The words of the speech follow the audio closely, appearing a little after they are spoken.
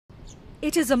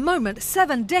It is a moment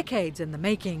 7 decades in the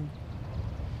making.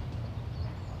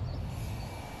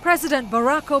 President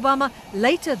Barack Obama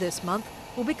later this month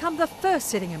will become the first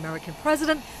sitting American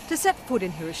president to set foot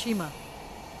in Hiroshima,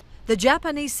 the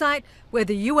Japanese site where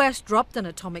the US dropped an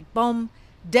atomic bomb,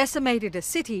 decimated a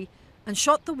city, and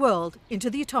shot the world into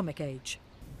the atomic age.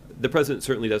 The president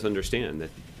certainly does understand that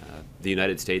the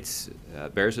United States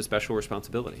bears a special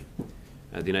responsibility.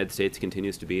 The United States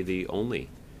continues to be the only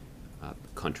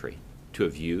country to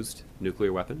have used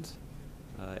nuclear weapons,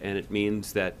 and it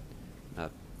means that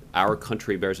our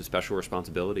country bears a special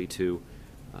responsibility to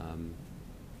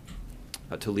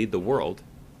lead the world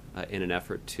in an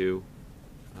effort to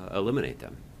eliminate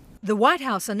them. The White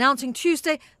House announcing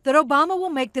Tuesday that Obama will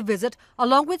make the visit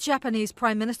along with Japanese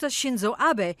Prime Minister Shinzo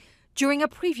Abe during a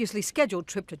previously scheduled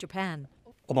trip to Japan.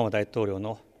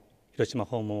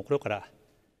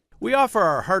 We offer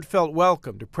our heartfelt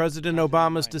welcome to President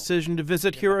Obama's decision to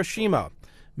visit Hiroshima.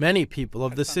 Many people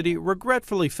of the city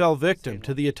regretfully fell victim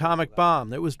to the atomic bomb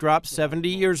that was dropped 70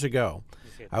 years ago.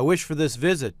 I wish for this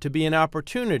visit to be an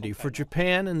opportunity for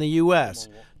Japan and the U.S.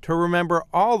 to remember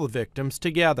all the victims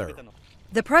together.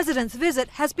 The president's visit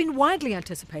has been widely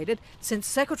anticipated since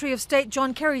Secretary of State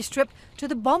John Kerry's trip to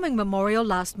the bombing memorial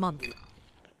last month.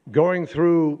 Going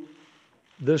through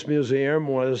this museum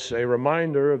was a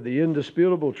reminder of the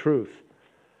indisputable truth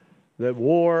that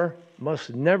war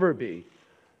must never be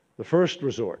the first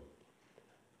resort.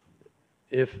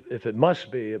 If it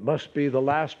must be the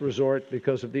last resort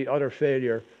because of the utter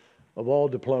failure of all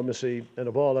diplomacy and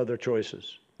of all other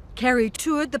choices. Kerry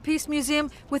toured the Peace Museum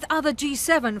with other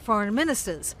G7 foreign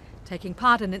ministers, taking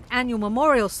part in an annual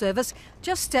memorial service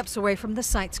just steps away from the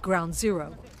site's ground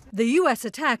zero. The US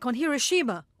attack on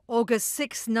Hiroshima, August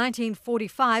 6,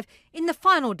 1945, in the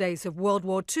final days of World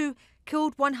War II,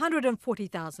 killed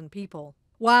 140,000 people.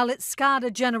 While it scarred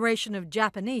a generation of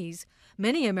Japanese,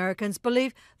 many Americans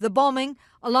believe the bombing,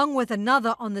 along with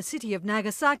another on the city of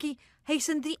Nagasaki,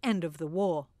 hastened the end of the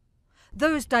war.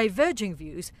 Those diverging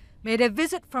views made a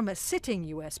visit from a sitting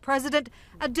US president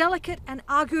a delicate and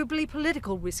arguably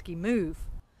political risky move.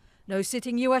 No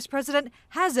sitting US president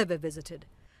has ever visited,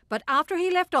 but after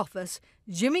he left office,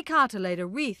 Jimmy Carter laid a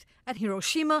wreath at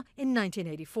Hiroshima in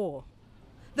 1984.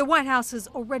 The White House has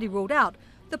already ruled out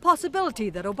the possibility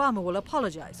that Obama will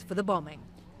apologize for the bombing.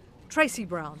 Tracy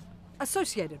Brown,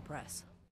 Associated Press.